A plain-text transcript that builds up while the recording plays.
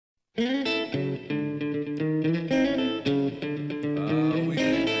We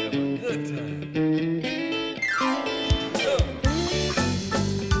should have a good time.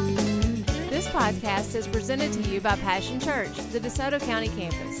 This podcast is presented to you by Passion Church, the DeSoto County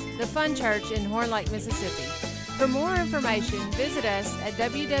campus, the fun church in Horn Lake, Mississippi. For more information, visit us at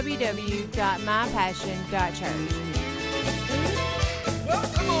www.mypassion.church.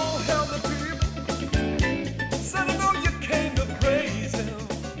 Well, come on, help me, people. Said I know you came to praise him.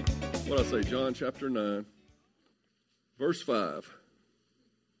 What I say, John chapter 9, verse 5.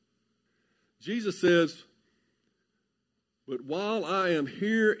 Jesus says, "But while I am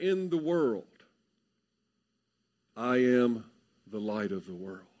here in the world, I am the light of the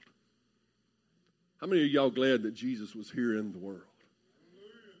world." How many of y'all glad that Jesus was here in the world?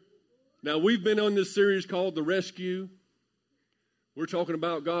 Now, we've been on this series called The Rescue. We're talking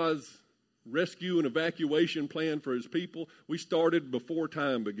about God's rescue and evacuation plan for his people. We started before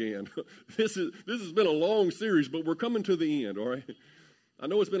time began. This has been a long series, but we're coming to the end, all right? I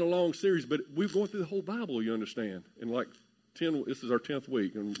know it's been a long series, but we've gone through the whole Bible, you understand, in like 10, this is our 10th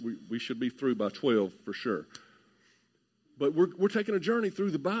week, and we should be through by 12 for sure. But we're taking a journey through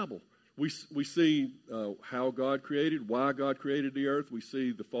the Bible. We see how God created, why God created the earth. We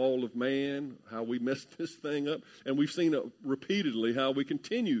see the fall of man, how we messed this thing up. And we've seen repeatedly how we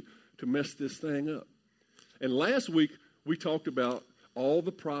continue to mess this thing up. And last week, we talked about all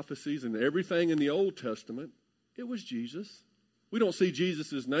the prophecies and everything in the Old Testament. It was Jesus. We don't see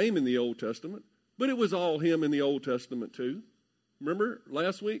Jesus' name in the Old Testament, but it was all him in the Old Testament too. Remember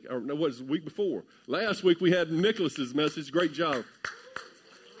last week? Or no, what was the week before? Last week we had Nicholas's message. Great job.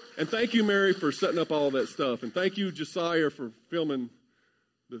 And thank you, Mary, for setting up all that stuff. And thank you, Josiah, for filming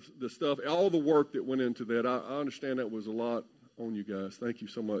the stuff, all the work that went into that. I understand that was a lot on you guys. Thank you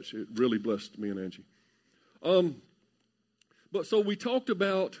so much. It really blessed me and Angie. But so we talked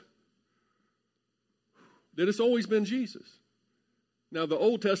about that it's always been Jesus. Now, the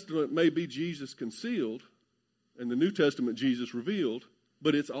Old Testament may be Jesus concealed, and the New Testament Jesus revealed,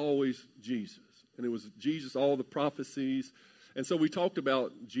 but it's always Jesus. And it was Jesus, all the prophecies. And so we talked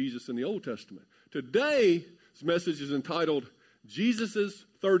about Jesus in the Old Testament. Today's message is entitled, Jesus'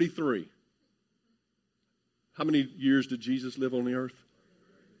 33. How many years did Jesus live on the earth?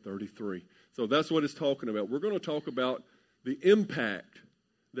 33. So that's what it's talking about. We're going to talk about the impact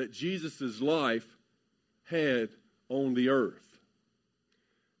that Jesus' life had on the earth.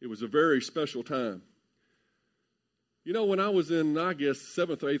 It was a very special time. You know, when I was in, I guess,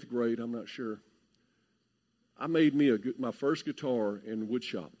 7th or 8th grade, I'm not sure, I made me my first guitar in wood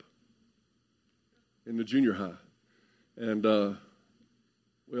shop in the junior high. And,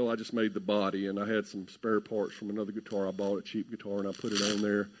 well, I just made the body, and I had some spare parts from another guitar. I bought a cheap guitar, and I put it on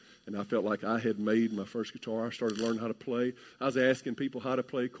there, and I felt like I had made my first guitar. I started learning how to play. I was asking people how to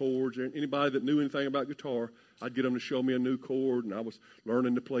play chords. Anybody that knew anything about guitar, I'd get them to show me a new chord, and I was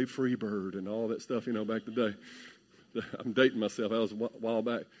learning to play Freebird and all that stuff, you know, back in the day. I'm dating myself. That was a while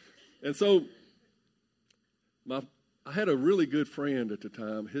back. And so I had a really good friend at the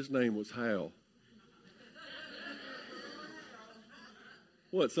time. His name was Hal.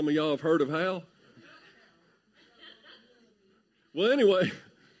 What, some of y'all have heard of Hal? Well, anyway,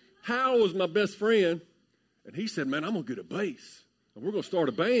 Hal was my best friend, and he said, "Man, I'm going to get a bass, and we're going to start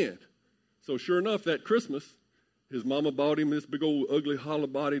a band." So sure enough, that Christmas, his mama bought him this big old ugly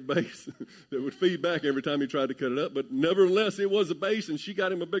hollow-bodied bass that would feed back every time he tried to cut it up. But nevertheless, it was a bass, and she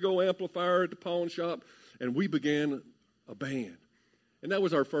got him a big old amplifier at the pawn shop, and we began a band. And that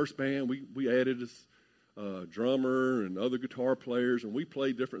was our first band. We added this drummer and other guitar players, and we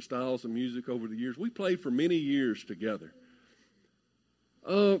played different styles of music over the years. We played for many years together.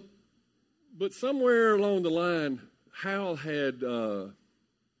 But somewhere along the line, Hal had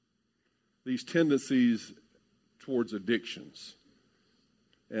these tendencies towards addictions.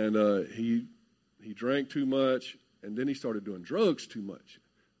 And he drank too much, and then he started doing drugs too much.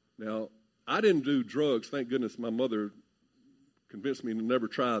 Now, I didn't do drugs. Thank goodness my mother convinced me to never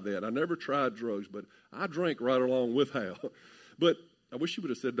try that. I never tried drugs, but I drank right along with Hal. But I wish she would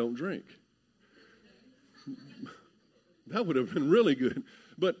have said, "Don't drink." That would have been really good.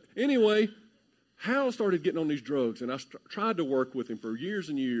 But anyway, Hal started getting on these drugs, and I tried to work with him for years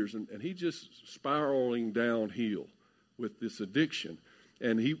and years, and he just spiraling downhill with this addiction.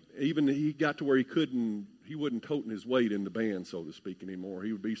 And he got to where he wasn't toting his weight in the band, so to speak, anymore.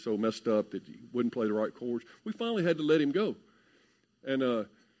 He would be so messed up that he wouldn't play the right chords. We finally had to let him go. And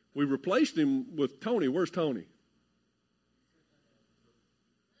we replaced him with Tony. Where's Tony?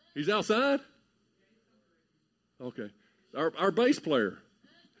 He's outside? Okay. Our bass player.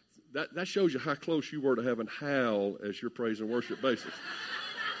 That shows you how close you were to having Hal as your praise and worship bassist.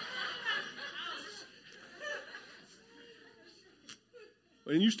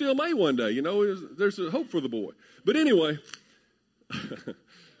 And you still may one day, there's a hope for the boy. But anyway,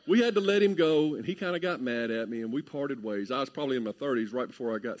 we had to let him go, and he kind of got mad at me, and we parted ways. I was probably in my 30s right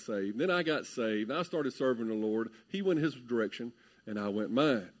before I got saved. Then I got saved, and I started serving the Lord. He went his direction, and I went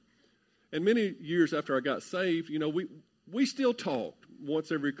mine. And many years after I got saved, we still talked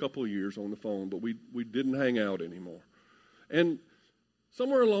once every couple of years on the phone, but we didn't hang out anymore. And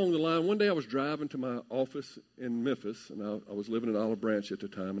somewhere along the line, one day I was driving to my office in Memphis, and I was living in Olive Branch at the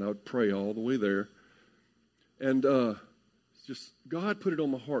time, and I would pray all the way there. And just God put it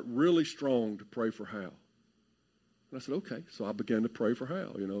on my heart really strong to pray for Hal. And I said, okay. So I began to pray for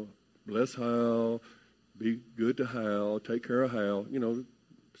Hal, bless Hal, be good to Hal, take care of Hal,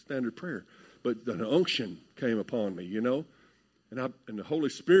 standard prayer. But the unction came upon me, and the Holy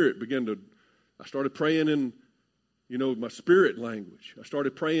Spirit I started praying in, my spirit language. I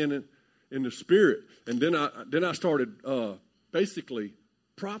started praying in the Spirit. And then I started basically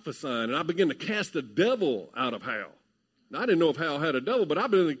prophesying, and I began to cast the devil out of Hal. Now, I didn't know if Hal had a devil, but I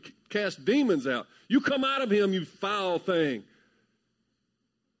began to cast demons out. You come out of him, you foul thing.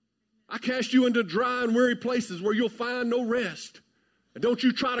 I cast you into dry and weary places where you'll find no rest. And don't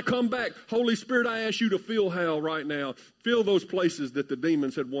you try to come back. Holy Spirit, I ask you to fill Hal right now. Fill those places that the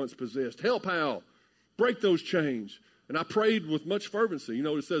demons had once possessed. Help Hal. Break those chains. And I prayed with much fervency.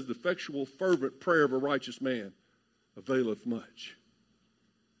 It says the effectual, fervent prayer of a righteous man availeth much.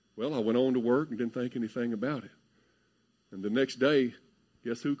 Well, I went on to work and didn't think anything about it. And the next day,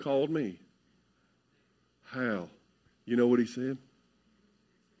 guess who called me? Hal. You know what he said?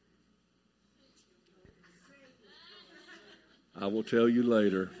 I will tell you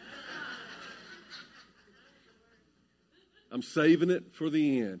later. I'm saving it for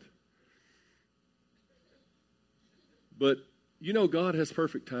the end. But, God has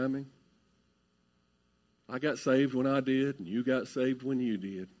perfect timing. I got saved when I did, and you got saved when you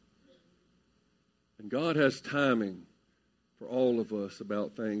did. And God has timing for all of us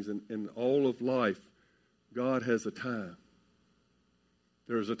about things. And in all of life, God has a time.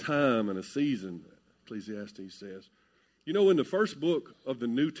 There is a time and a season, Ecclesiastes says. In the first book of the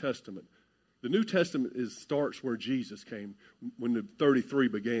New Testament starts where Jesus came, when the 33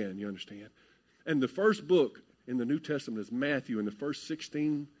 began, you understand? And the first book in the New Testament is Matthew, and the first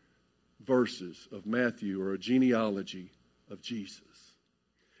 16 verses of Matthew are a genealogy of Jesus.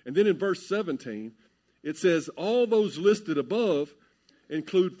 And then in verse 17, it says, all those listed above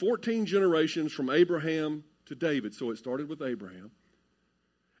include 14 generations from Abraham to David. So it started with Abraham.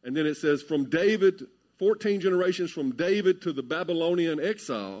 And then it says, 14 generations from David to the Babylonian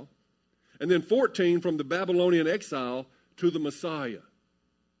exile, and then 14 from the Babylonian exile to the Messiah.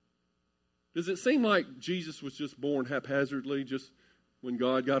 Does it seem like Jesus was just born haphazardly, just when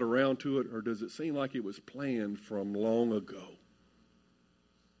God got around to it, or does it seem like it was planned from long ago?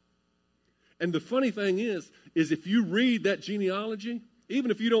 And the funny thing is if you read that genealogy, even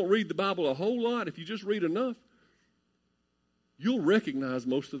if you don't read the Bible a whole lot, if you just read enough, you'll recognize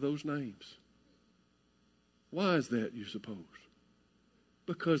most of those names. Why is that, you suppose?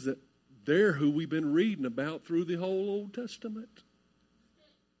 Because they're who we've been reading about through the whole Old Testament.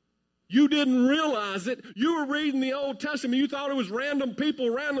 You didn't realize it. You were reading the Old Testament. You thought it was random people,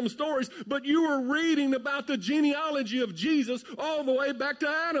 random stories, but you were reading about the genealogy of Jesus all the way back to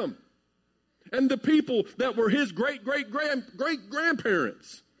Adam and the people that were his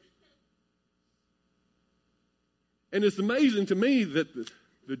great-great-grandparents. And it's amazing to me that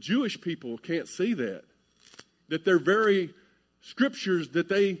the Jewish people can't see that their very scriptures that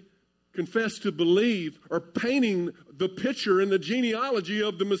they confess to believe are painting the picture and the genealogy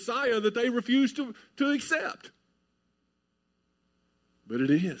of the Messiah that they refuse to accept. But it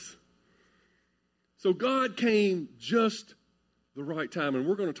is. So God came just the right time, and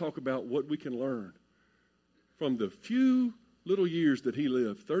we're going to talk about what we can learn from the few little years that he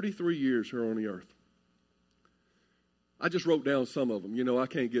lived, 33 years here on the earth. I just wrote down some of them. I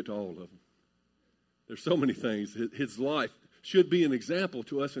can't get to all of them. There's so many things. His life should be an example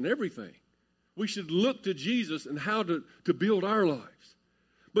to us in everything. We should look to Jesus and how to build our lives.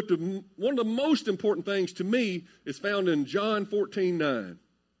 But one of the most important things to me is found in John 14:9.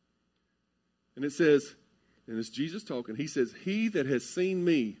 And it says, and it's Jesus talking, he says, he that has seen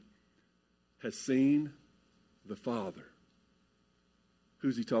me has seen the Father.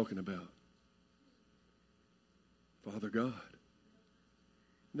 Who's he talking about? Father God.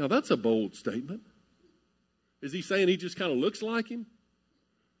 Now that's a bold statement. Is he saying he just kind of looks like him?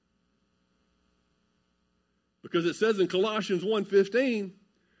 Because it says in Colossians 1:15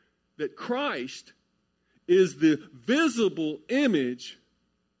 that Christ is the visible image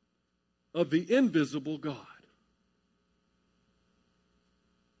of the invisible God.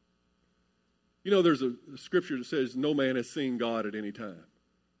 You know, there's a scripture that says no man has seen God at any time.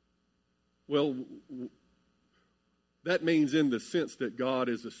 Well, that means in the sense that God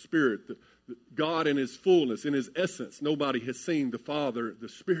is a spirit, God in his fullness, in his essence. Nobody has seen the Father, the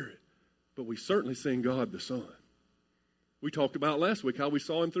Spirit, but we certainly seen God the Son. We talked about last week how we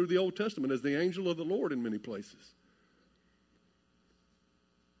saw him through the Old Testament as the angel of the Lord in many places.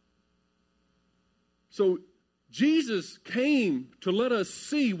 So Jesus came to let us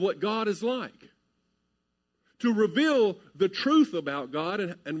see what God is like, to reveal the truth about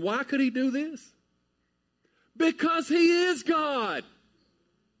God. And why could he do this? Because he is God.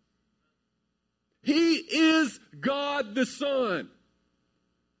 He is God the Son.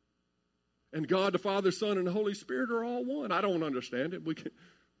 And God the Father, Son, and the Holy Spirit are all one. I don't understand it.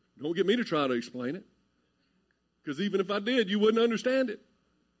 Don't get me to try to explain it. Because even if I did, you wouldn't understand it.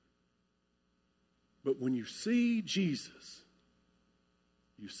 But when you see Jesus,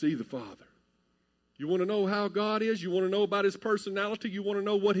 you see the Father. You want to know how God is? You want to know about his personality? You want to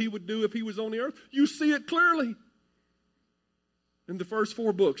know what he would do if he was on the earth? You see it clearly in the first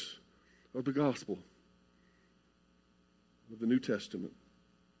 4 books of the Gospel of the New Testament.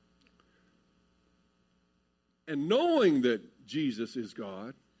 And knowing that Jesus is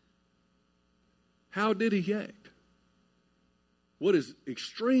God, how did he act? What is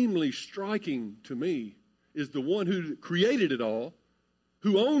extremely striking to me is the one who created it all,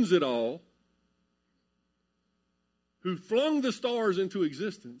 who owns it all, who flung the stars into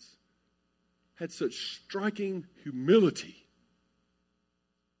existence, had such striking humility.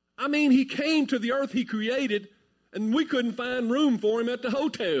 I mean, he came to the earth he created, and we couldn't find room for him at the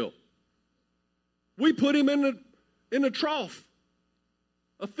hotel. We put him in a trough,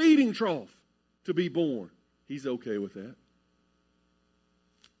 a feeding trough, to be born. He's okay with that.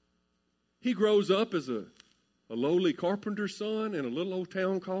 He grows up as a lowly carpenter's son in a little old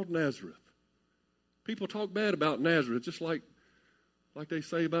town called Nazareth. People talk bad about Nazareth, just like they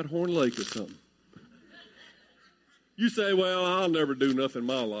say about Horn Lake or something. You say, well, I'll never do nothing in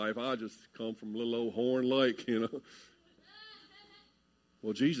my life. I just come from little old Horn Lake, you know.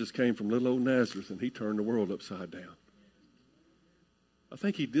 Well, Jesus came from little old Nazareth, and he turned the world upside down. I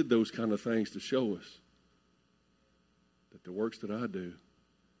think he did those kind of things to show us that the works that I do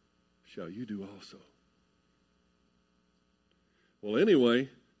shall you do also. Well, anyway,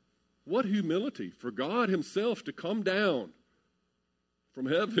 what humility for God himself to come down from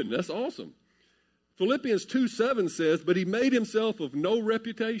heaven. That's awesome. Philippians 2:7 says, but he made himself of no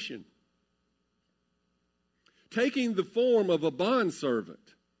reputation, taking the form of a bondservant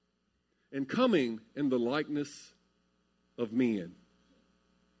and coming in the likeness of men.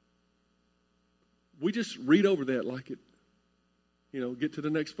 We just read over that like it, get to the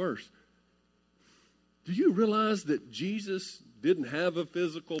next verse. Do you realize that Jesus didn't have a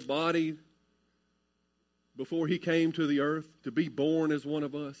physical body before he came to the earth to be born as one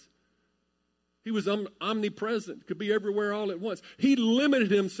of us? He was omnipresent, could be everywhere all at once. He limited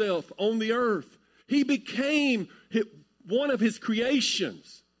himself on the earth. He became one of his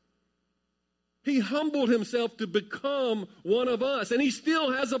creations. He humbled himself to become one of us, and he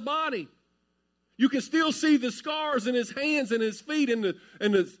still has a body. You can still see the scars in his hands and his feet and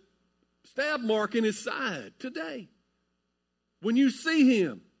the stab mark in his side today. When you see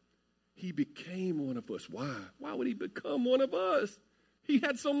him, he became one of us. Why? Why would he become one of us? He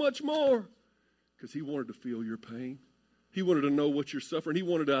had so much more. Because he wanted to feel your pain. He wanted to know what you're suffering. He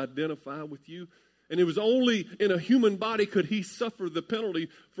wanted to identify with you. And it was only in a human body could he suffer the penalty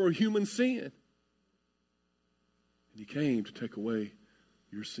for human sin. And he came to take away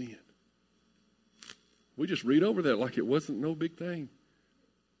your sin. We just read over that like it wasn't no big thing.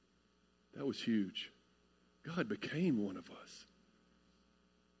 That was huge. God became one of us.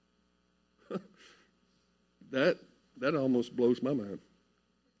 That almost blows my mind.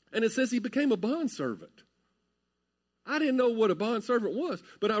 And it says he became a bondservant. I didn't know what a bondservant was,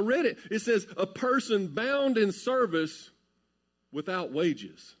 but I read it. It says a person bound in service without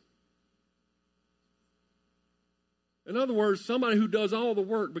wages. In other words, somebody who does all the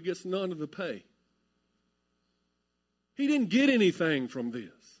work but gets none of the pay. He didn't get anything from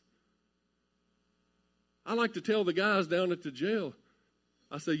this. I like to tell the guys down at the jail,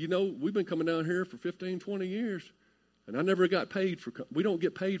 I say, we've been coming down here for 15, 20 years, and I never got paid we don't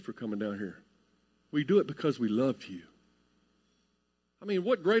get paid for coming down here. We do it because we love you. I mean,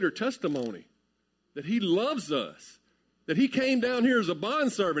 what greater testimony that he loves us, that he came down here as a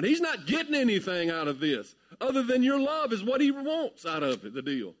bondservant. He's not getting anything out of this other than your love is what he wants out of it, the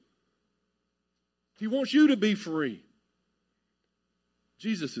deal. He wants you to be free.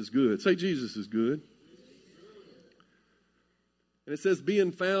 Jesus is good. Say, Jesus is good. And it says,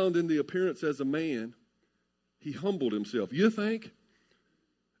 being found in the appearance as a man, he humbled himself. You think?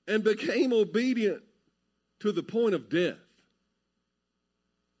 And became obedient to the point of death.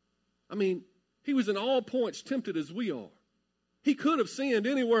 I mean, he was in all points tempted as we are. He could have sinned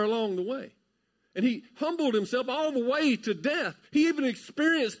anywhere along the way. And he humbled himself all the way to death. He even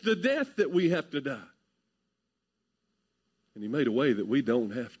experienced the death that we have to die. And he made a way that we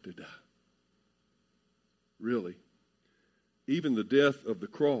don't have to die. Really. Even the death of the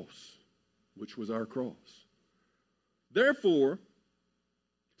cross, which was our cross. Therefore,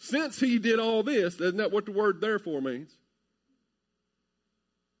 since he did all this, isn't that what the word therefore means?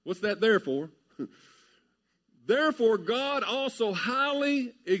 What's that therefore? Therefore, God also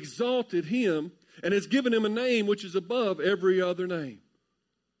highly exalted him and has given him a name which is above every other name.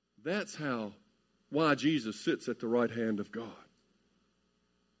 That's why Jesus sits at the right hand of God.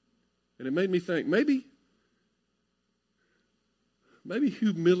 And it made me think, maybe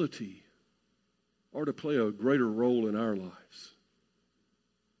humility ought to play a greater role in our lives.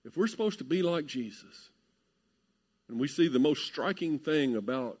 If we're supposed to be like Jesus, and we see the most striking thing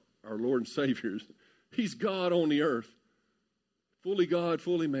about our Lord and Savior, he's God on the earth, fully God,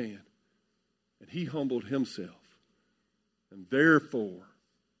 fully man. And he humbled himself. And therefore,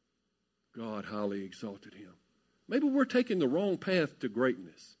 God highly exalted him. Maybe we're taking the wrong path to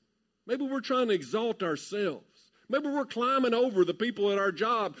greatness. Maybe we're trying to exalt ourselves. Maybe we're climbing over the people at our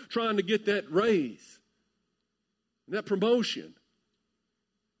job trying to get that raise, and that promotion.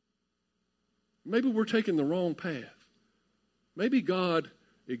 Maybe we're taking the wrong path. Maybe God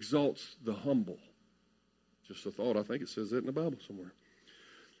exalts the humble. Just a thought. I think it says that in the Bible somewhere.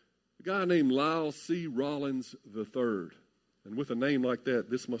 A guy named Lyle C. Rollins III. And with a name like that,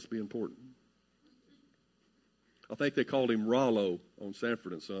 this must be important. I think they called him Rollo on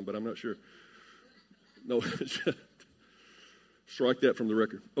Sanford and Son, but I'm not sure. No, strike that from the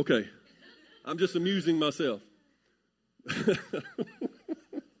record. Okay, I'm just amusing myself.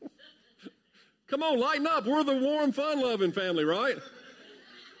 Come on, lighten up. We're the warm, fun-loving family, right?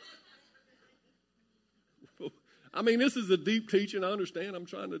 I mean, this is a deep teaching. I understand. I'm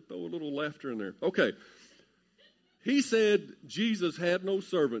trying to throw a little laughter in there. Okay. He said Jesus had no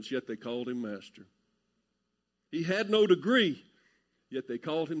servants, yet they called him master. He had no degree, yet they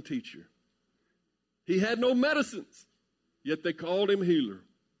called him teacher. He had no medicines, yet they called him healer.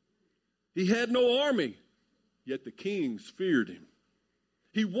 He had no army, yet the kings feared him.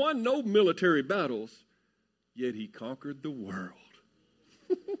 He won no military battles, yet he conquered the world.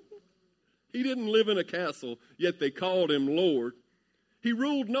 He didn't live in a castle, yet they called him Lord. He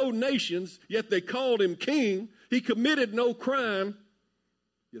ruled no nations, yet they called him king. He committed no crime,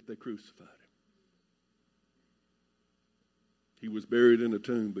 yet they crucified him. He was buried in a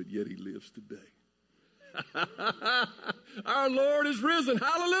tomb, but yet he lives today. Our Lord is risen.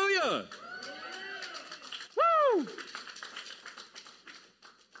 Hallelujah. Woo!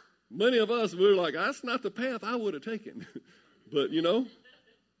 Many of us, we're like, that's not the path I would have taken. But, you know,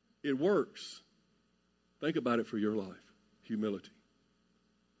 it works. Think about it for your life. Humility.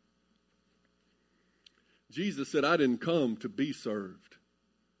 Jesus said, I didn't come to be served,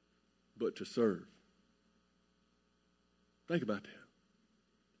 but to serve. Think about that.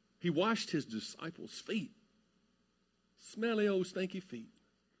 He washed his disciples' feet. Smelly old stinky feet.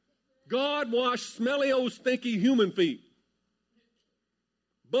 God washed smelly old stinky human feet.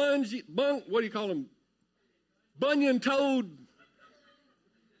 What do you call them? Bunion-toed.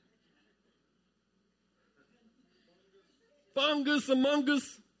 Fungus among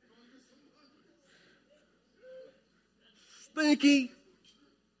us. Stinky.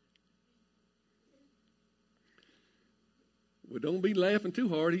 Well, don't be laughing too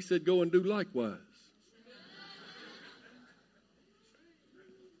hard. He said, go and do likewise.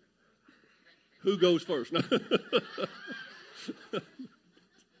 Who goes first?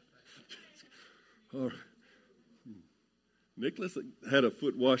 Nicholas had a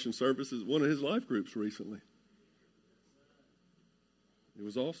foot washing service at one of his life groups recently. It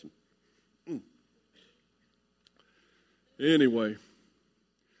was awesome. Anyway,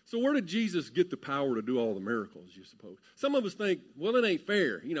 so where did Jesus get the power to do all the miracles, you suppose? Some of us think, well, it ain't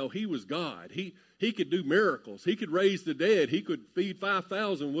fair. You know, he was God. He could do miracles. He could raise the dead. He could feed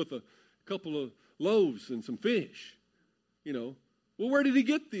 5,000 with a couple of loaves and some fish. You know, well, where did he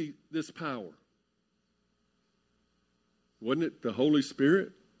get this power? Wasn't it the Holy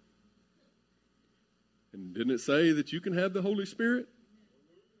Spirit? And didn't it say that you can have the Holy Spirit?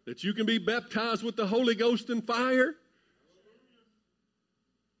 That you can be baptized with the Holy Ghost and fire?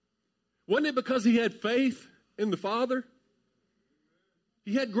 Wasn't it because he had faith in the Father?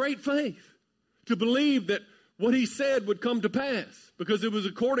 He had great faith to believe that what he said would come to pass because it was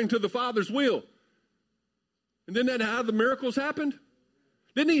according to the Father's will. And then that how the miracles happened?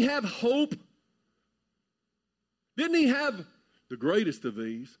 Didn't he have hope? Didn't he have the greatest of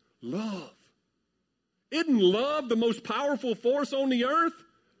these? Love. Isn't love the most powerful force on the earth?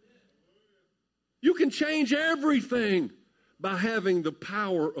 You can change everything by having the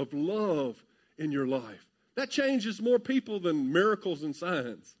power of love in your life. That changes more people than miracles and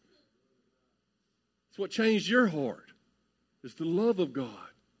signs. It's what changed your heart. It's the love of God.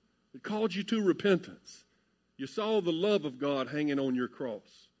 It called you to repentance. You saw the love of God hanging on your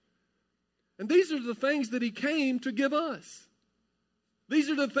cross. And these are the things that he came to give us. These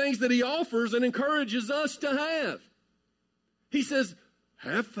are the things that he offers and encourages us to have. He says,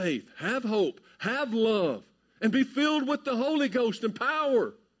 have faith, have hope, have love, and be filled with the Holy Ghost and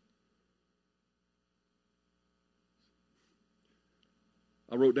power.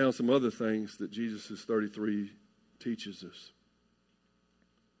 I wrote down some other things that Jesus' 33 teaches us.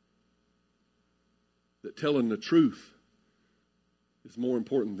 That telling the truth is more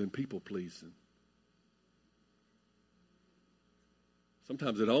important than people pleasing.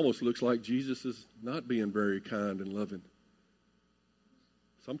 Sometimes it almost looks like Jesus is not being very kind and loving.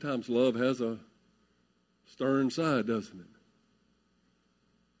 Sometimes love has a stern side, doesn't it?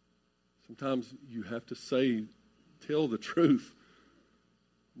 Sometimes you have to tell the truth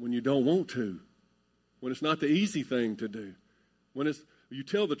when you don't want to, when it's not the easy thing to do, when you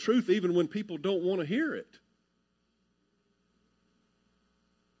tell the truth even when people don't want to hear it.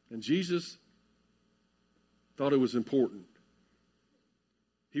 And Jesus thought it was important.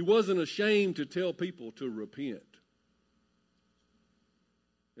 He wasn't ashamed to tell people to repent.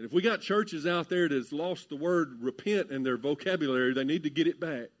 And if we got churches out there that's lost the word repent in their vocabulary, they need to get it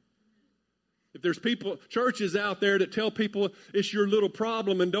back. If there's churches out there that tell people it's your little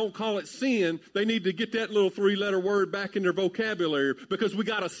problem and don't call it sin, they need to get that little 3-letter word back in their vocabulary because we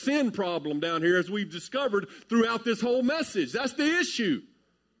got a sin problem down here as we've discovered throughout this whole message. That's the issue.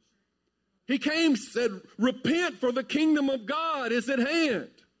 He came, said, repent for the kingdom of God is at hand.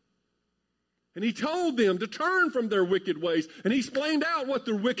 And he told them to turn from their wicked ways. And he explained out what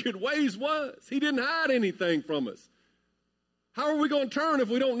their wicked ways was. He didn't hide anything from us. How are we going to turn if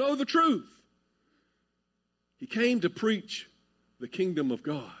we don't know the truth? He came to preach the kingdom of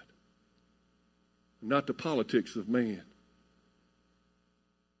God, not the politics of man.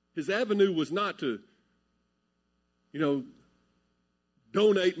 His avenue was not to,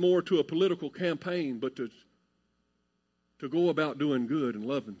 donate more to a political campaign, but to go about doing good and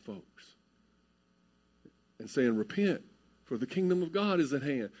loving folks. And saying, repent, for the kingdom of God is at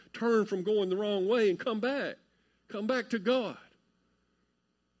hand. Turn from going the wrong way and come back. Come back to God.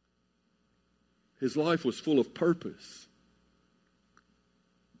 His life was full of purpose.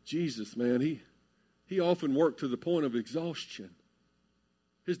 Jesus, man, he often worked to the point of exhaustion.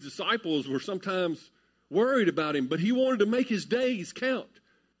 His disciples were sometimes worried about him, but he wanted to make his days count.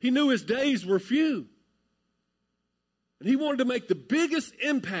 He knew his days were few. And he wanted to make the biggest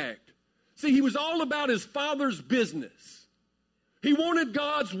impact. See, he was all about his Father's business. He wanted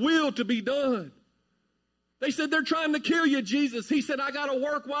God's will to be done. They said, they're trying to kill you, Jesus. He said, I got to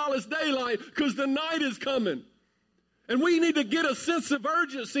work while it's daylight because the night is coming. And we need to get a sense of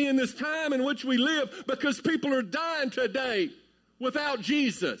urgency in this time in which we live because people are dying today without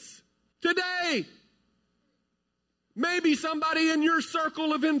Jesus. Today. Maybe somebody in your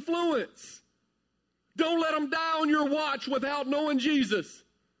circle of influence. Don't let them die on your watch without knowing Jesus.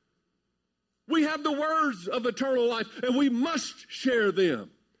 We have the words of eternal life, and we must share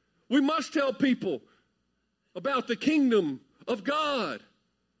them. We must tell people about the kingdom of God.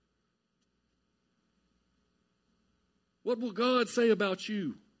 What will God say about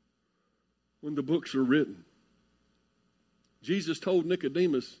you when the books are written? Jesus told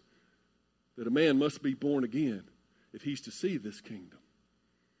Nicodemus that a man must be born again if he's to see this kingdom.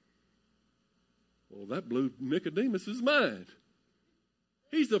 Well, that blew Nicodemus' mind.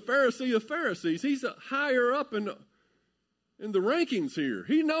 He's the Pharisee of Pharisees. He's higher up in the rankings here.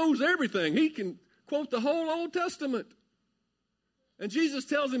 He knows everything. He can quote the whole Old Testament. And Jesus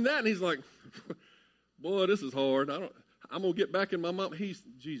tells him that, and he's like, boy, this is hard. I'm going to get back in my mom.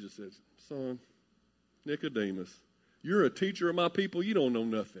 Jesus says, son, Nicodemus, you're a teacher of my people. You don't know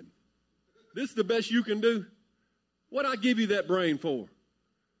nothing. This is the best you can do. What'd I give you that brain for?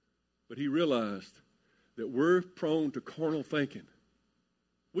 But he realized that we're prone to carnal thinking.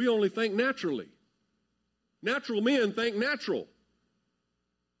 We only think naturally. Natural men think natural.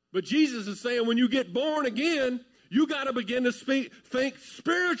 But Jesus is saying when you get born again, you got to begin to think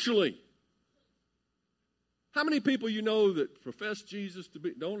spiritually. How many people you know that profess Jesus to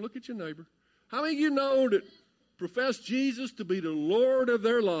be? Don't look at your neighbor. How many of you know that profess Jesus to be the Lord of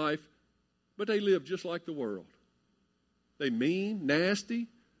their life, but they live just like the world. They mean, nasty,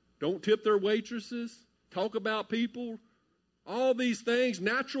 don't tip their waitresses, talk about people, all these things,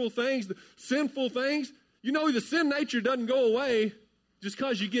 natural things, sinful things. You know, the sin nature doesn't go away just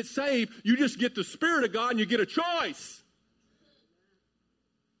because you get saved. You just get the Spirit of God and you get a choice.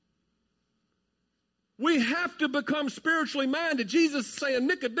 We have to become spiritually minded. Jesus is saying,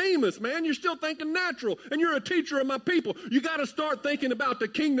 Nicodemus, man, you're still thinking natural, and you're a teacher of my people. You got to start thinking about the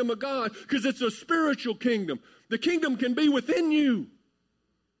kingdom of God because it's a spiritual kingdom. The kingdom can be within you.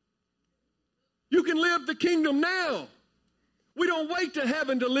 You can live the kingdom now. We don't wait to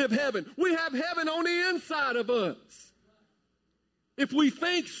heaven to live heaven. We have heaven on the inside of us. If we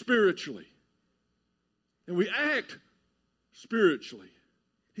think spiritually and we act spiritually,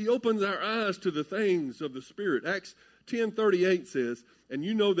 He opens our eyes to the things of the Spirit. Acts 10:38 says, and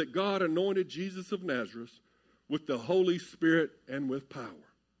you know that God anointed Jesus of Nazareth with the Holy Spirit and with power.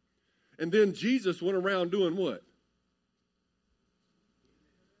 And then Jesus went around doing what?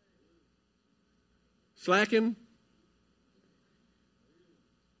 Slacking?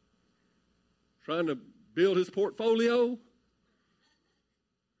 Trying to build his portfolio?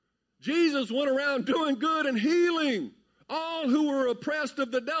 Jesus went around doing good and healing all who were oppressed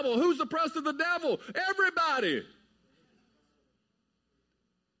of the devil. Who's oppressed of the devil? Everybody.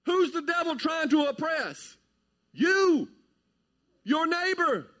 Who's the devil trying to oppress? You. Your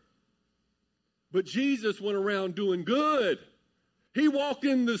neighbor. But Jesus went around doing good. He walked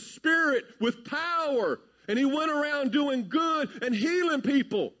in the Spirit with power. And he went around doing good and healing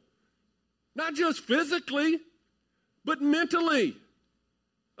people. Not just physically, but mentally,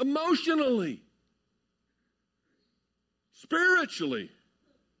 emotionally, spiritually.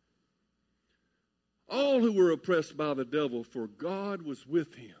 All who were oppressed by the devil, for God was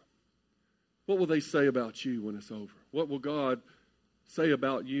with him. What will they say about you when it's over? What will God say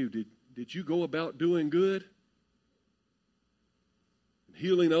about you? Did you go about doing good? And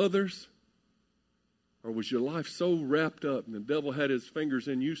healing others? Or was your life so wrapped up and the devil had his fingers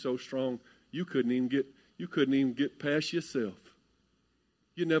in you so strong you couldn't even get past yourself?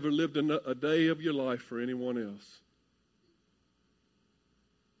 You never lived a day of your life for anyone else.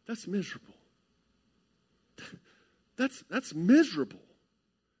 That's miserable. That's miserable.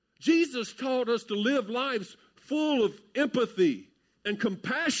 Jesus taught us to live lives full of empathy and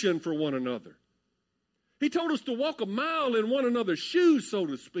compassion for one another. He told us to walk a mile in one another's shoes, so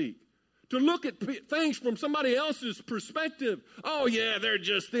to speak. To look at things from somebody else's perspective. Oh, yeah, they're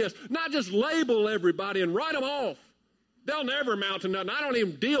just this. Not just label everybody and write them off. They'll never amount to nothing. I don't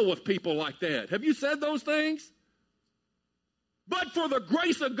even deal with people like that. Have you said those things? But for the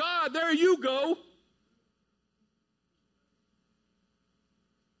grace of God, there you go.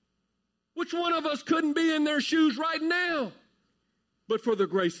 Which one of us couldn't be in their shoes right now? But for the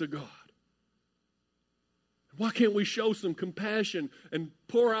grace of God. Why can't we show some compassion and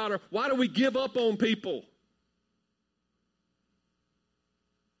pour out why do we give up on people?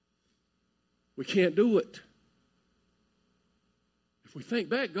 We can't do it. If we think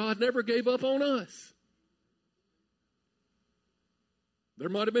back, God never gave up on us. There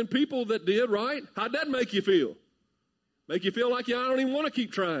might have been people that did, right? How'd that make you feel? Make you feel like I don't even want to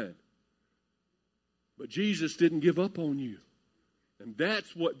keep trying. But Jesus didn't give up on you. And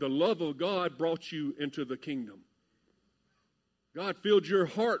that's what the love of God brought you into the kingdom. God filled your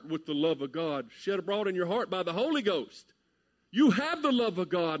heart with the love of God, shed abroad in your heart by the Holy Ghost. You have the love of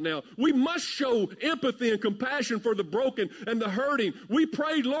God now. We must show empathy and compassion for the broken and the hurting. We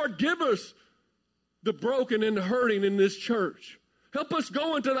prayed, Lord, give us the broken and the hurting in this church. Help us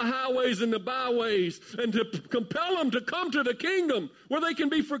go into the highways and the byways and to compel them to come to the kingdom where they can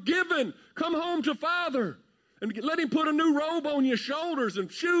be forgiven. Come home to Father. And let him put a new robe on your shoulders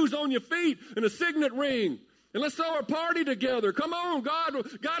and shoes on your feet and a signet ring. And let's throw a party together. Come on, God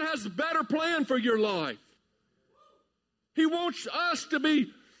has a better plan for your life. He wants us to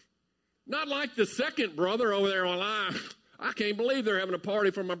be not like the second brother over there online. I can't believe they're having a party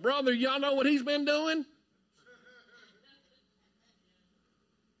for my brother. Y'all know what he's been doing?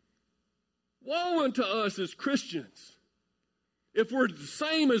 Woe unto us as Christians if we're the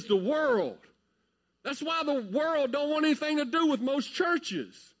same as the world. That's why the world don't want anything to do with most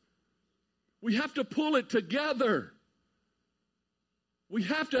churches. We have to pull it together. We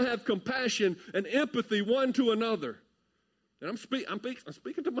have to have compassion and empathy one to another. And I'm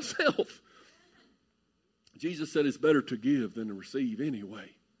speaking to myself. Jesus said it's better to give than to receive anyway.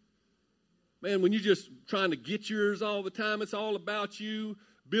 Man, when you're just trying to get yours all the time, it's all about you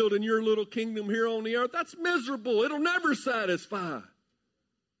building your little kingdom here on the earth. That's miserable. It'll never satisfy.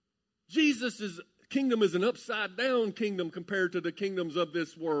 Jesus is kingdom is an upside-down kingdom compared to the kingdoms of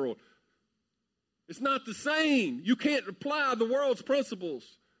this world. It's not the same. You can't apply the world's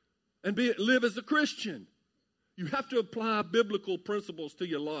principles and live as a Christian. You have to apply biblical principles to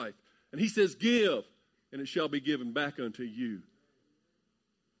your life. And he says, give, and it shall be given back unto you.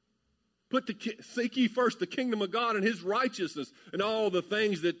 Seek ye first the kingdom of God and his righteousness, and all the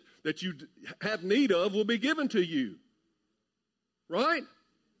things that you have need of will be given to you. Right?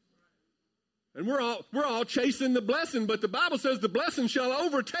 And we're all chasing the blessing, but the Bible says the blessing shall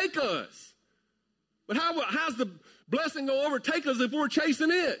overtake us. But how's the blessing going to overtake us if we're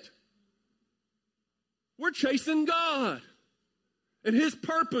chasing it? We're chasing God and his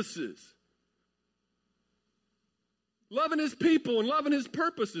purposes. Loving his people and loving his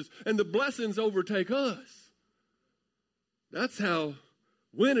purposes, and the blessings overtake us. That's how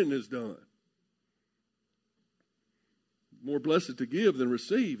winning is done. More blessed to give than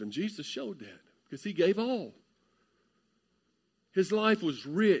receive, and Jesus showed that because he gave all. His life was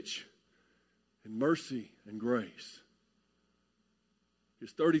rich in mercy and grace.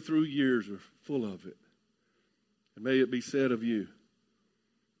 His 33 years are full of it. And may it be said of you,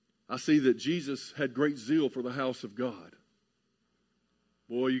 I see that Jesus had great zeal for the house of God.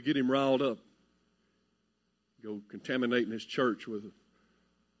 Boy, you get him riled up. Go contaminating his church with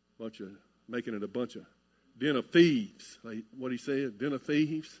making it a bunch of den of thieves. Like what he said, den of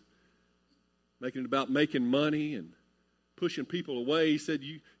thieves. Making it about making money and pushing people away. He said,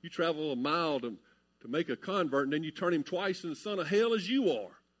 you travel a mile to make a convert, and then you turn him twice in the son of hell as you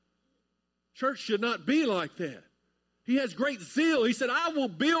are. Church should not be like that. He has great zeal. He said, I will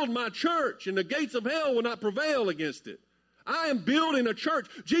build my church, and the gates of hell will not prevail against it. I am building a church.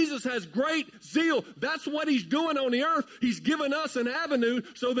 Jesus has great zeal. That's what he's doing on the earth. He's given us an avenue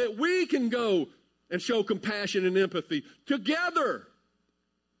so that we can go and show compassion and empathy together.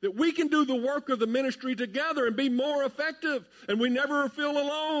 That we can do the work of the ministry together and be more effective. And we never feel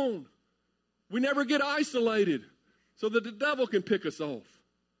alone. We never get isolated so that the devil can pick us off.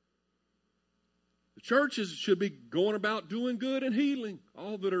 The churches should be going about doing good and healing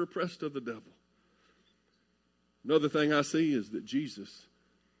all that are oppressed of the devil. Another thing I see is that Jesus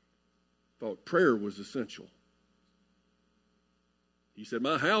thought prayer was essential. He said,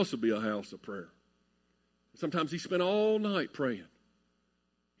 my house will be a house of prayer. Sometimes he spent all night praying.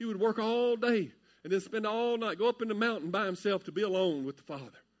 He would work all day and then spend all night, go up in the mountain by himself to be alone with the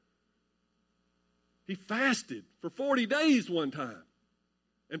Father. He fasted for 40 days one time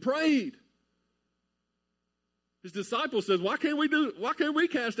and prayed. His disciple says, why can't we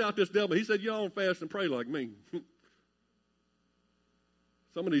cast out this devil? He said, y'all don't fast and pray like me.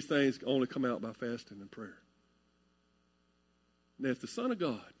 Some of these things only come out by fasting and prayer. Now, if the Son of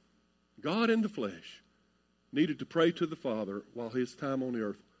God, God in the flesh, needed to pray to the Father while his time on the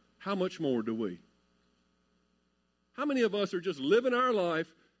earth, how much more do we? How many of us are just living our life?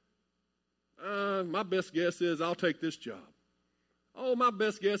 My best guess is I'll take this job. Oh, my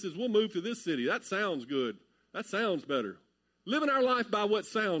best guess is we'll move to this city. That sounds good. That sounds better. Living our life by what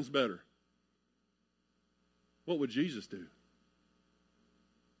sounds better. What would Jesus do?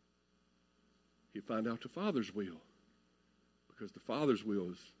 He'd find out the Father's will, because the Father's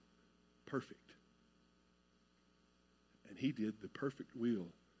will is perfect. And he did the perfect will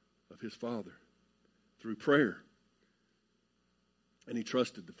of his Father through prayer. And he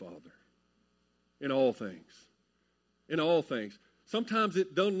trusted the Father in all things. In all things. Sometimes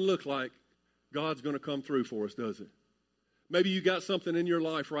it doesn't look like God's going to come through for us, does it? Maybe you got something in your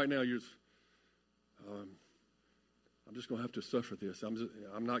life right now. I'm just going to have to suffer this.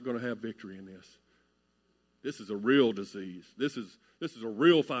 I'm not going to have victory in this. This is a real disease. This is a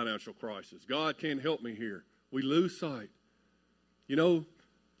real financial crisis. God can't help me here. We lose sight. You know,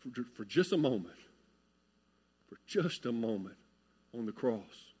 for just a moment on the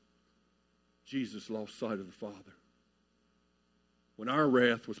cross, Jesus lost sight of the Father. When our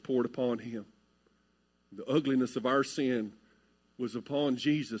wrath was poured upon him, the ugliness of our sin was upon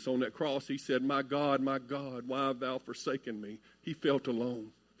Jesus on that cross. He said, my God, why have thou forsaken me? He felt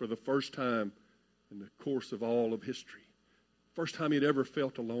alone for the first time in the course of all of history. First time he'd ever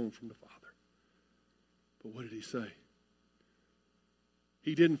felt alone from the Father. But what did he say?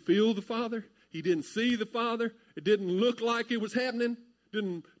 He didn't feel the Father. He didn't see the Father. It didn't look like it was happening.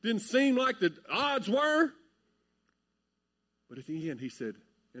 Didn't seem like the odds were. But at the end, he said,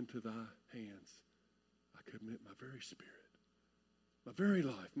 into thy hands I commit my very spirit, my very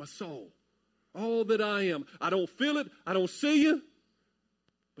life, my soul, all that I am. I don't feel it. I don't see you,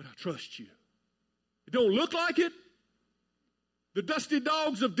 but I trust you. It don't look like it. The dusty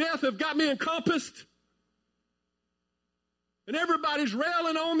dogs of death have got me encompassed. And everybody's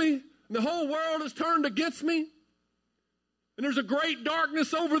railing on me. and the whole world is turned against me, and there's a great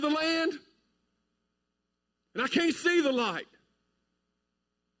darkness over the land, and I can't see the light.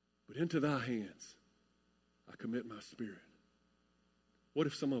 But into thy hands I commit my spirit. What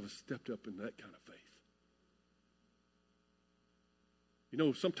if some of us stepped up in that kind of faith? You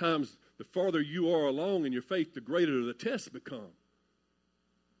know, sometimes the farther you are along in your faith, the greater the tests become.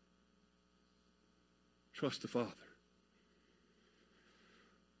 Trust the Father.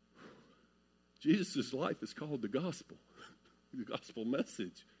 Jesus' life is called the gospel, the gospel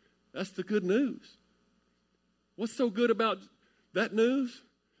message. That's the good news. What's so good about that news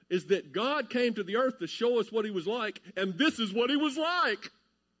is that God came to the earth to show us what he was like, and this is what he was like.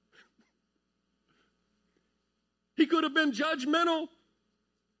 He could have been judgmental.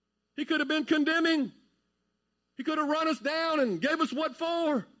 He could have been condemning. He could have run us down and gave us what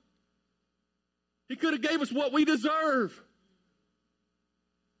for. He could have gave us what we deserve.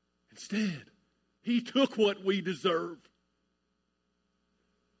 Instead, he took what we deserve.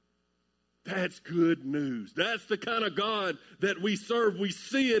 That's good news. That's the kind of God that we serve. We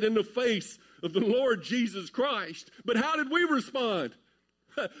see it in the face of the Lord Jesus Christ. But how did we respond?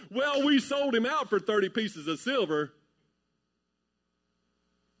 Well, we sold him out for 30 pieces of silver.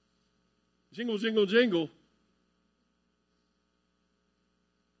 Jingle, jingle, jingle.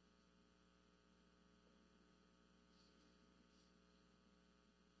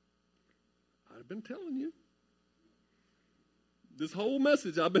 I've been telling you. This whole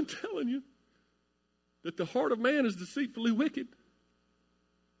message I've been telling you. That the heart of man is deceitfully wicked.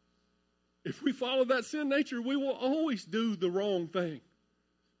 If we follow that sin nature, we will always do the wrong thing.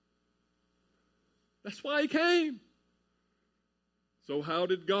 That's why he came. So how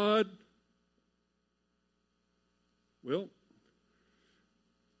did God? Well,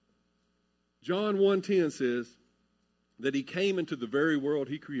 John 1:10 says that he came into the very world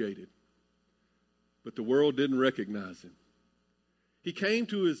he created, but the world didn't recognize him. He came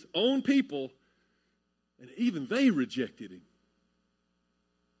to his own people, and even they rejected him.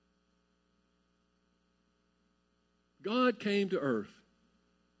 God came to earth,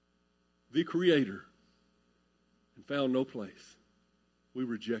 the Creator, and found no place. We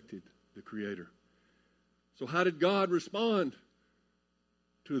rejected the Creator. So how did God respond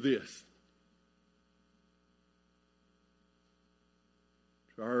to this?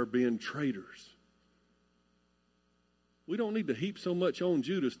 To our being traitors. We don't need to heap so much on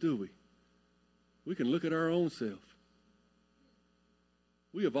Judas, do we? We can look at our own self.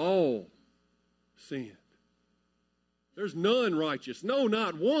 We have all sinned. There's none righteous. No,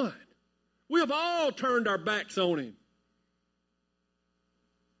 not one. We have all turned our backs on him.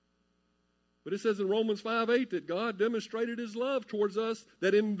 But it says in Romans 5:8 that God demonstrated his love towards us,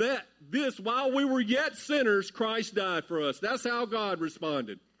 that in this, while we were yet sinners, Christ died for us. That's how God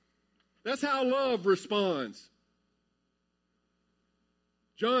responded. That's how love responds.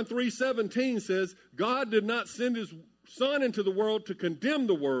 John 3:17 says, God did not send his Son into the world to condemn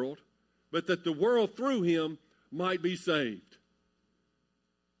the world, but that the world through him might be saved.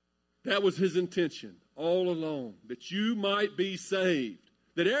 That was his intention all along, that you might be saved.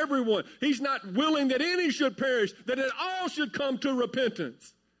 That everyone, he's not willing that any should perish, that it all should come to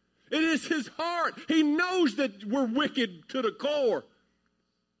repentance. It is his heart. He knows that we're wicked to the core.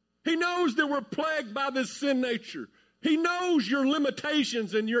 He knows that we're plagued by this sin nature. He knows your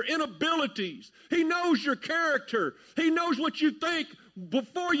limitations and your inabilities. He knows your character. He knows what you think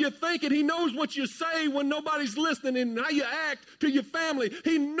before you think it. He knows what you say when nobody's listening and how you act to your family.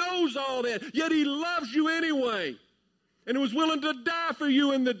 He knows all that, yet he loves you anyway. And was willing to die for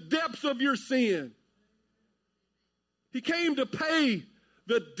you in the depths of your sin. He came to pay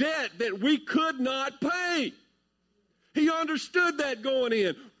the debt that we could not pay. He understood that going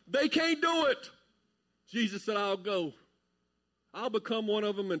in. They can't do it. Jesus said, I'll go. I'll become one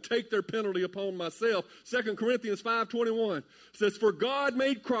of them and take their penalty upon myself. 2 Corinthians 5:21 says, for God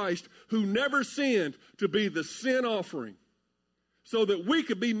made Christ, who never sinned, to be the sin offering, so that we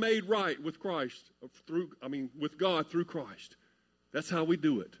could be made right with with God through Christ. That's how we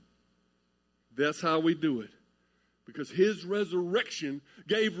do it. That's how we do it. Because his resurrection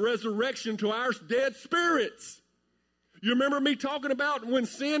gave resurrection to our dead spirits. You remember me talking about when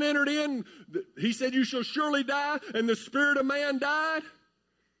sin entered in, he said, you shall surely die, and the spirit of man died?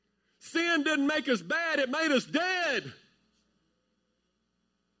 Sin didn't make us bad, it made us dead.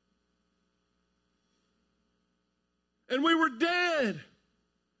 And we were dead.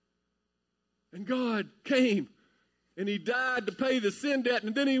 And God came and he died to pay the sin debt.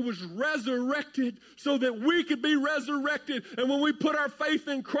 And then he was resurrected so that we could be resurrected. And when we put our faith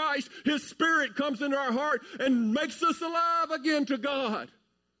in Christ, his spirit comes into our heart and makes us alive again to God.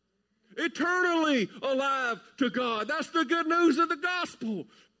 eternally alive to God. That's the good news of the gospel.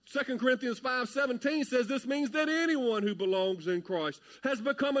 2 Corinthians 5:17 says this means that anyone who belongs in Christ has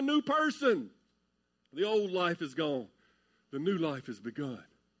become a new person. The old life is gone. The new life has begun.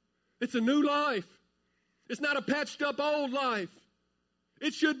 It's a new life. It's not a patched up old life.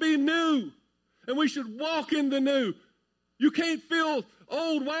 It should be new. And we should walk in the new. You can't fill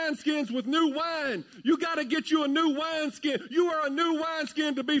old wineskins with new wine. You got to get you a new wineskin. You are a new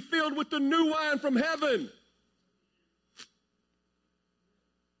wineskin to be filled with the new wine from heaven.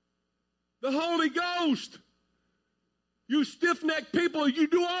 The Holy Ghost. You stiff-necked people, you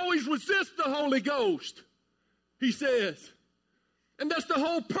do always resist the Holy Ghost, he says. And that's the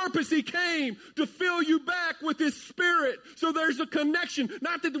whole purpose he came, to fill you back with his Spirit. So there's a connection.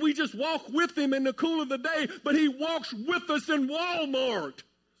 Not that we just walk with him in the cool of the day, but he walks with us in Walmart.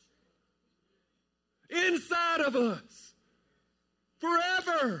 Inside of us.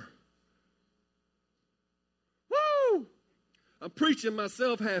 Forever. Woo! I'm preaching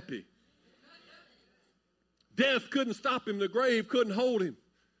myself happy. Death couldn't stop him. The grave couldn't hold him.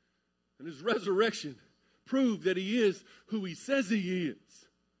 And his resurrection proved that he is who he says he is.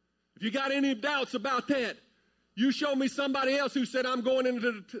 If you got any doubts about that, you show me somebody else who said, I'm going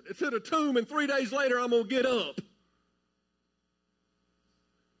into the tomb and 3 days later I'm going to get up.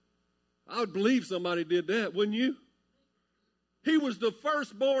 I would believe somebody did that, wouldn't you? He was the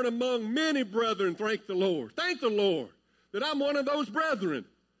firstborn among many brethren, thank the Lord. Thank the Lord that I'm one of those brethren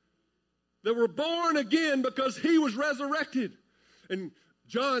that were born again because he was resurrected. And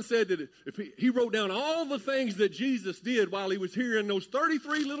John said that if he wrote down all the things that Jesus did while he was here in those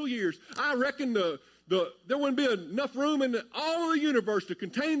 33 little years, I reckon there wouldn't be enough room in all of the universe to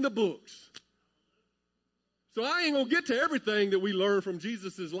contain the books. So I ain't going to get to everything that we learn from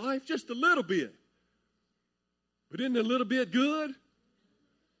Jesus' life, just a little bit. But isn't it a little bit good?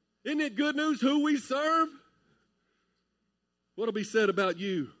 Isn't it good news who we serve? What'll be said about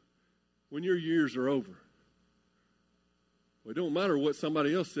you when your years are over? Well, it don't matter what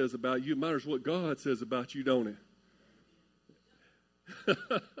somebody else says about you. It matters what God says about you, don't it?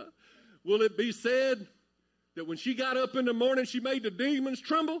 Will it be said that when she got up in the morning, she made the demons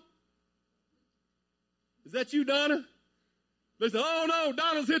tremble? Is that you, Donna? They say, oh, no,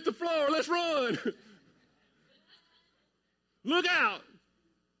 Donna's hit the floor. Let's run. Look out.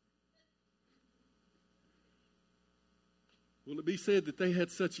 Will it be said that they had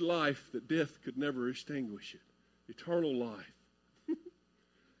such life that death could never extinguish it? Eternal life.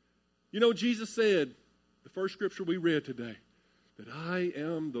 You know, Jesus said, the first scripture we read today, that I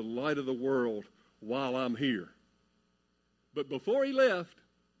am the light of the world while I'm here. But before he left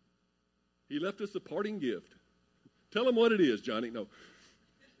us a parting gift. Tell him what it is, Johnny. No.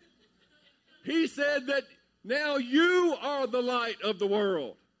 He said that now you are the light of the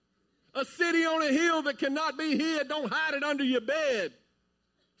world. A city on a hill that cannot be hid. Don't hide it under your bed.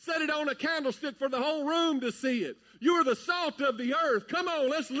 Set it on a candlestick for the whole room to see it. You are the salt of the earth. Come on,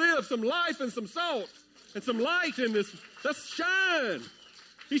 let's live some life and some salt and some light in this. Let's shine.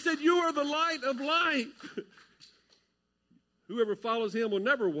 He said, you are the light of light. Whoever follows him will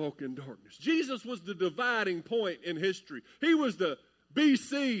never walk in darkness. Jesus was the dividing point in history. He was the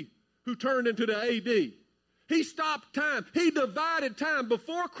BC who turned into the AD. He stopped time. He divided time.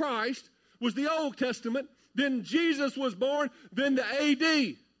 Before Christ was the Old Testament. Then Jesus was born. Then the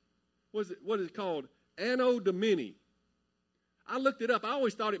AD. What is it called? Anno Domini. I looked it up. I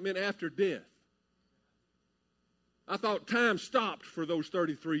always thought it meant after death. I thought time stopped for those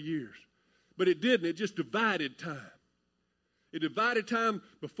 33 years. But it didn't. It just divided time. It divided time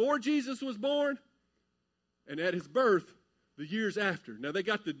before Jesus was born and at his birth, the years after. Now, they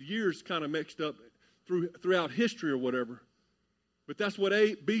got the years kind of mixed up throughout history or whatever. But that's what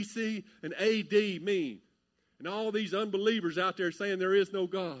BC and AD mean. And all these unbelievers out there saying there is no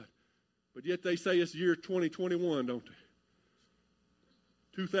God. But yet they say it's year 2021, don't they?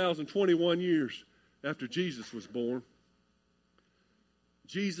 2021 years after Jesus was born.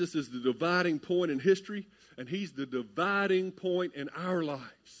 Jesus is the dividing point in history, and he's the dividing point in our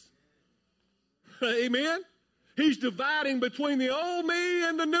lives. Amen? He's dividing between the old me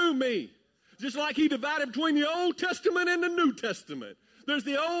and the new me. Just like he divided between the Old Testament and the New Testament. There's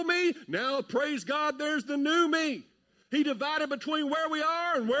the old me. Now, praise God, there's the new me. He divided between where we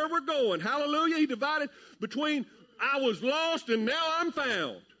are and where we're going. Hallelujah. He divided between I was lost and now I'm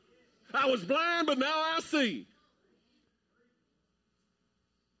found. I was blind, but now I see.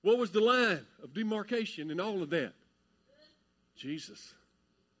 What was the line of demarcation and all of that? Jesus.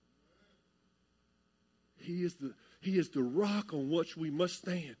 He is the rock on which we must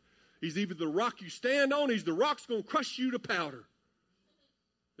stand. He's either the rock you stand on, he's the rock's going to crush you to powder.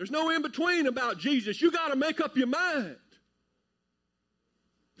 There's no in-between about Jesus. You got to make up your mind.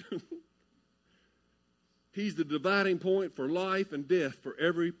 He's the dividing point for life and death for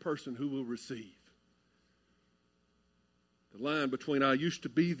every person who will receive. The line between I used to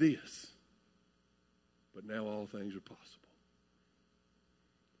be this, but now all things are possible.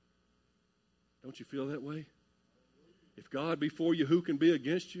 Don't you feel that way? If God be for you, who can be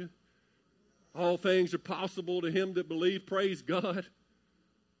against you? All things are possible to him that believe. Praise God.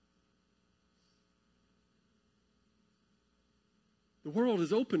 The world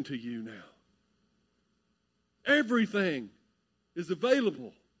is open to you now. Everything is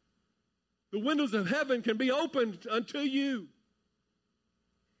available. The windows of heaven can be opened unto you.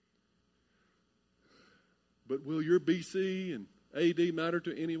 But will your BC and AD matter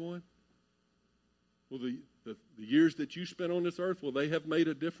to anyone? Will the years that you spent on this earth, will they have made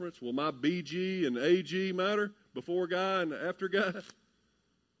a difference? Will my BG and AG matter? Before guy and after guy?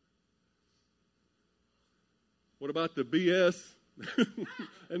 What about the BS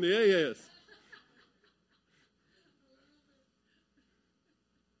and the AS?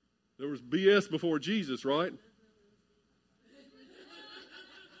 There was BS before Jesus, right?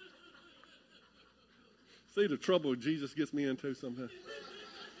 See the trouble Jesus gets me into sometimes.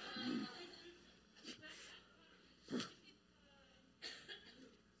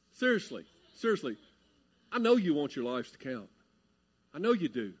 Seriously. I know you want your lives to count. I know you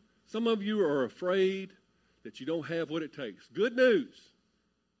do. Some of you are afraid that you don't have what it takes. Good news.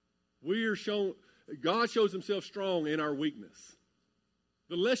 God shows himself strong in our weakness.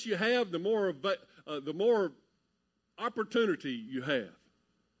 The less you have, the more opportunity you have.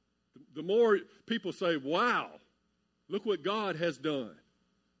 The more people say, wow, look what God has done.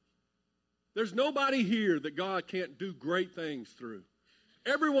 There's nobody here that God can't do great things through.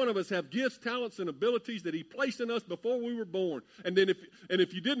 Every one of us have gifts, talents, and abilities that he placed in us before we were born. And then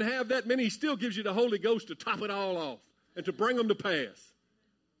if you didn't have that many, he still gives you the Holy Ghost to top it all off and to bring them to pass,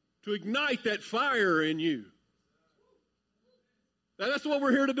 to ignite that fire in you. Now, that's what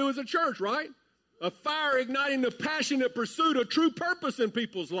we're here to do as a church, right? A fire igniting the passionate pursuit of true purpose in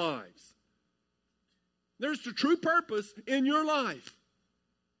people's lives. There's the true purpose in your life.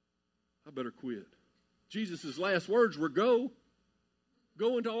 I better quit. Jesus' last words were go.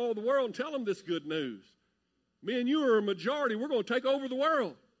 Go into all the world and tell them this good news. Me and you are a majority. We're going to take over the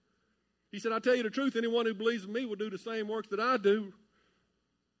world. He said, I tell you the truth, anyone who believes in me will do the same works that I do.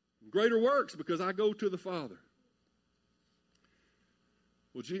 Greater works because I go to the Father.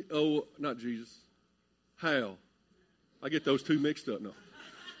 Well, not Jesus. Hal. I get those two mixed up now.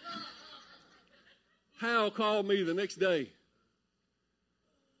 Hal called me the next day.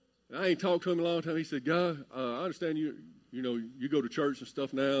 I ain't talked to him in a long time. He said, God, I understand you go to church and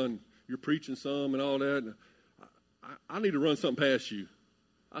stuff now, and you're preaching some and all that. And I need to run something past you.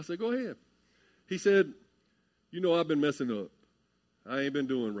 I said, go ahead. He said, I've been messing up. I ain't been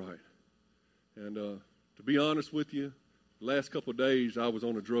doing right. And to be honest with you, the last couple of days, I was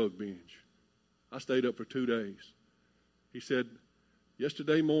on a drug binge. I stayed up for 2 days. He said,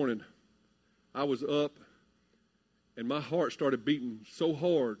 yesterday morning, I was up, and my heart started beating so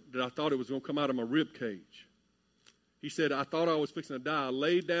hard that I thought it was going to come out of my rib cage. He said, I thought I was fixing to die. I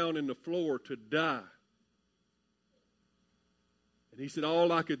laid down in the floor to die. And he said,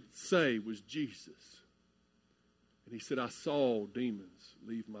 all I could say was Jesus. And he said, I saw demons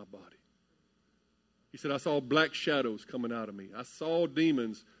leave my body. He said, I saw black shadows coming out of me. I saw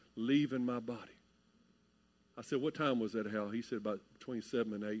demons leaving my body. I said, what time was that, Hal? He said, about between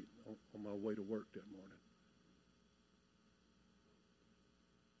 7 and 8 on my way to work that morning.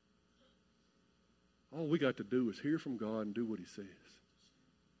 All we got to do is hear from God and do what he says.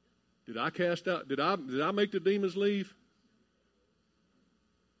 Did I make the demons leave?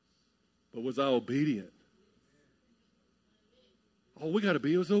 But was I obedient? All we got to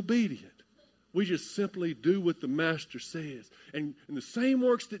be is obedient. We just simply do what the Master says. And the same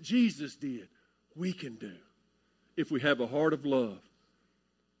works that Jesus did, we can do if we have a heart of love.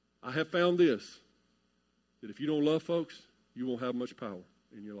 I have found this, that if you don't love folks, you won't have much power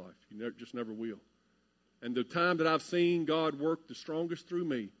in your life. You just never will. And the time that I've seen God work the strongest through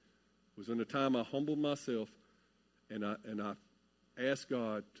me was in the time I humbled myself and I asked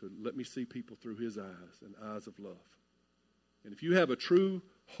God to let me see people through his eyes and eyes of love. And if you have a true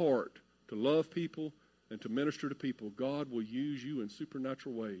heart to love people and to minister to people, God will use you in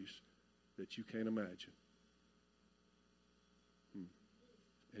supernatural ways that you can't imagine.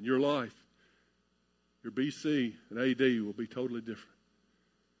 And your life, your BC and AD will be totally different.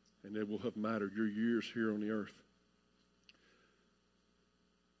 And it will have mattered your years here on the earth.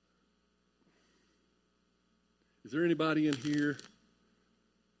 Is there anybody in here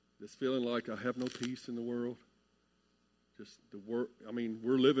This feeling like I have no peace in the world. Just we're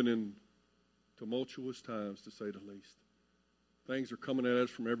living in tumultuous times, to say the least. Things are coming at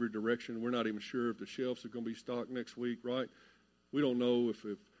us from every direction. We're not even sure if the shelves are going to be stocked next week, right? We don't know if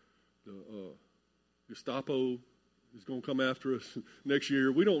the Gestapo is going to come after us next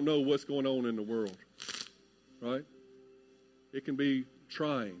year. We don't know what's going on in the world, right? It can be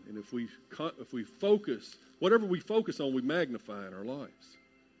trying, and if we focus, whatever we focus on, we magnify in our lives.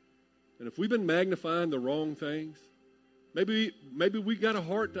 And if we've been magnifying the wrong things, maybe we got a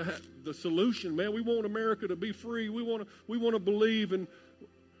heart to have the solution, man. We want America to be free. We want to believe, and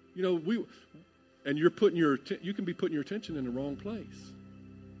you can be putting your attention in the wrong place.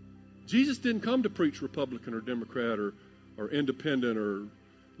 Jesus didn't come to preach Republican or Democrat or independent or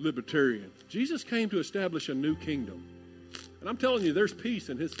libertarian. Jesus came to establish a new kingdom. And I'm telling you, there's peace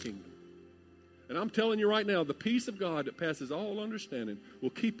in his kingdom. And I'm telling you right now, the peace of God that passes all understanding will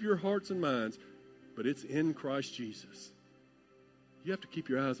keep your hearts and minds, but it's in Christ Jesus. You have to keep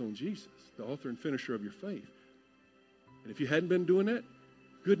your eyes on Jesus, the author and finisher of your faith. And if you hadn't been doing that,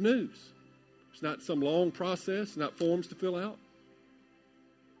 good news. It's not some long process, not forms to fill out.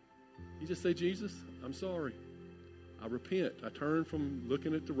 You just say, Jesus, I'm sorry. I repent. I turn from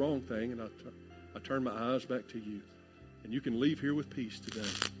looking at the wrong thing, and I turn my eyes back to you. And you can leave here with peace today.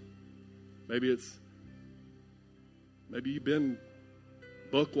 Maybe you've been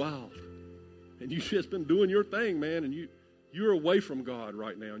buck wild, and you've just been doing your thing, man, and you're away from God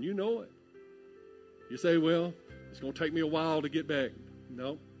right now, and you know it. You say, well, it's going to take me a while to get back.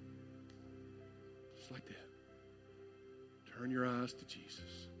 No. Just like that. Turn your eyes to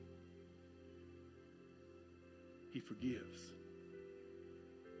Jesus. He forgives.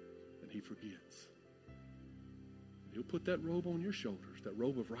 And he forgets. And he'll put that robe on your shoulders, that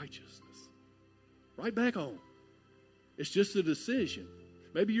robe of righteousness. Right back on. It's just a decision.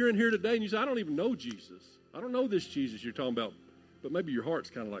 Maybe you're in here today and you say, I don't even know Jesus. I don't know this Jesus you're talking about. But maybe your heart's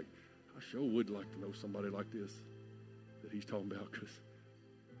kind of like, I sure would like to know somebody like this that he's talking about, because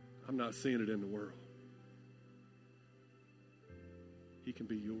I'm not seeing it in the world. He can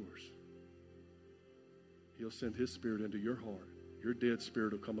be yours. He'll send his spirit into your heart. Your dead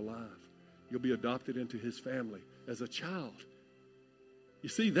spirit will come alive. You'll be adopted into his family as a child. You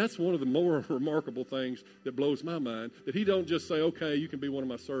see, that's one of the more remarkable things that blows my mind, that he don't just say, okay, you can be one of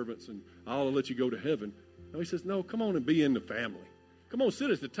my servants and I'll let you go to heaven. No, he says, no, come on and be in the family. Come on, sit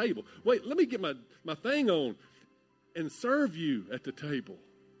at the table. Wait, let me get my thing on and serve you at the table.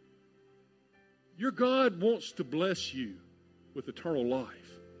 Your God wants to bless you with eternal life.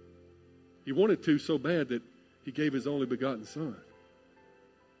 He wanted to so bad that he gave his only begotten son.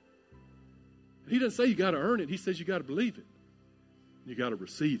 He doesn't say you got to earn it. He says you got to believe it. You got to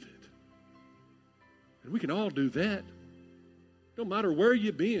receive it. And we can all do that. No matter where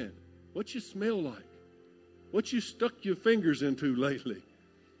you've been, what you smell like, what you stuck your fingers into lately,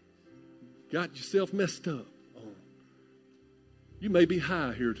 got yourself messed up on. You may be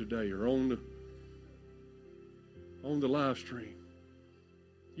high here today or on the live stream.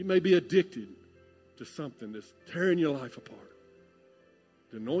 You may be addicted to something that's tearing your life apart.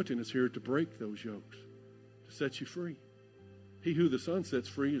 The anointing is here to break those yokes, to set you free. He who the Son sets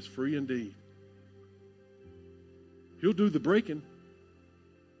free is free indeed. He'll do the breaking,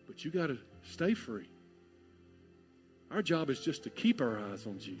 but you got to stay free. Our job is just to keep our eyes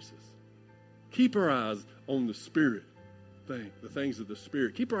on Jesus. Keep our eyes on the Spirit thing, the things of the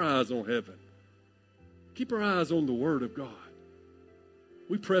Spirit. Keep our eyes on heaven. Keep our eyes on the Word of God.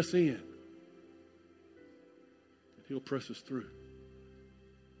 We press in, and he'll press us through.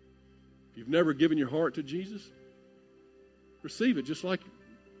 If you've never given your heart to Jesus, receive it just like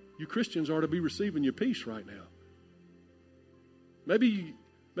you Christians are to be receiving your peace right now. Maybe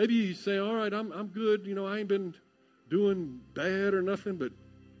you say, all right, I'm good. I ain't been doing bad or nothing, but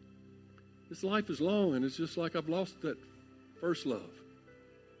this life is long, and it's just like I've lost that first love.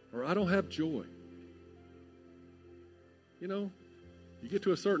 Or I don't have joy. You get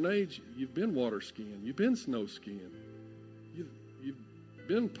to a certain age, you've been water skiing, you've been snow skiing,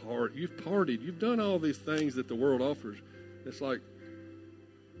 you've partied, you've done all these things that the world offers. It's like,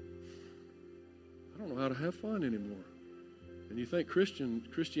 I don't know how to have fun anymore. And you think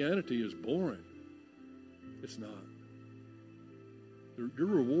Christianity is boring. It's not. Your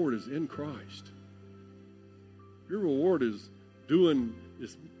reward is in Christ. Your reward is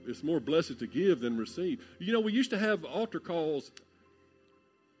it's more blessed to give than receive. We used to have altar calls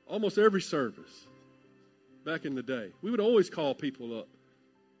almost every service back in the day. We would always call people up.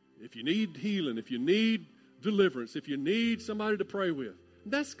 If you need healing, if you need deliverance, if you need somebody to pray with.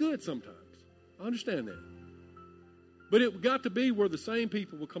 That's good sometimes. I understand that. But it got to be where the same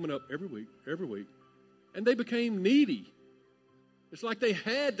people were coming up every week, and they became needy. It's like they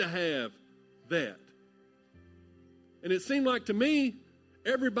had to have that. And it seemed like to me,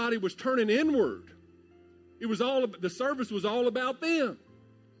 everybody was turning inward. It was the service was all about them.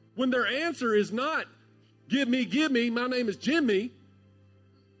 When their answer is not, give me, my name is Jimmy.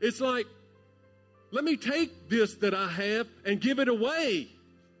 It's like, let me take this that I have and give it away.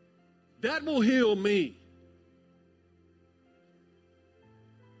 That will heal me.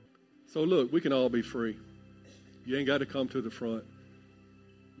 So look, we can all be free. You ain't got to come to the front.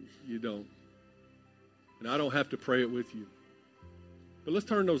 You don't. And I don't have to pray it with you. But let's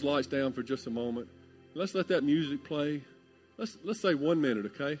turn those lights down for just a moment. Let's let that music play. Let's say 1 minute,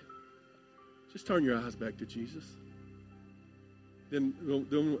 okay? Just turn your eyes back to Jesus. Then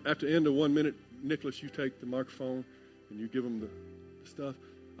at the end of 1 minute, Nicholas, you take the microphone and you give them the stuff.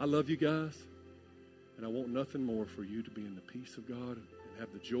 I love you guys, and I want nothing more for you to be in the peace of God and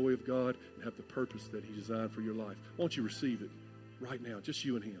have the joy of God and have the purpose that He designed for your life. Won't you receive it right now, just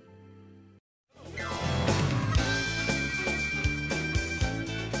you and Him?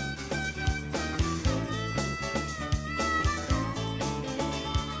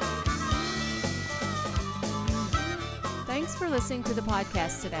 Thanks for listening to the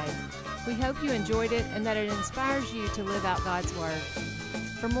podcast today. We hope you enjoyed it and that it inspires you to live out God's Word.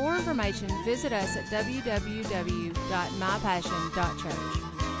 For more information, visit us at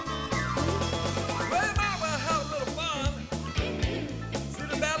www.mypassion.church.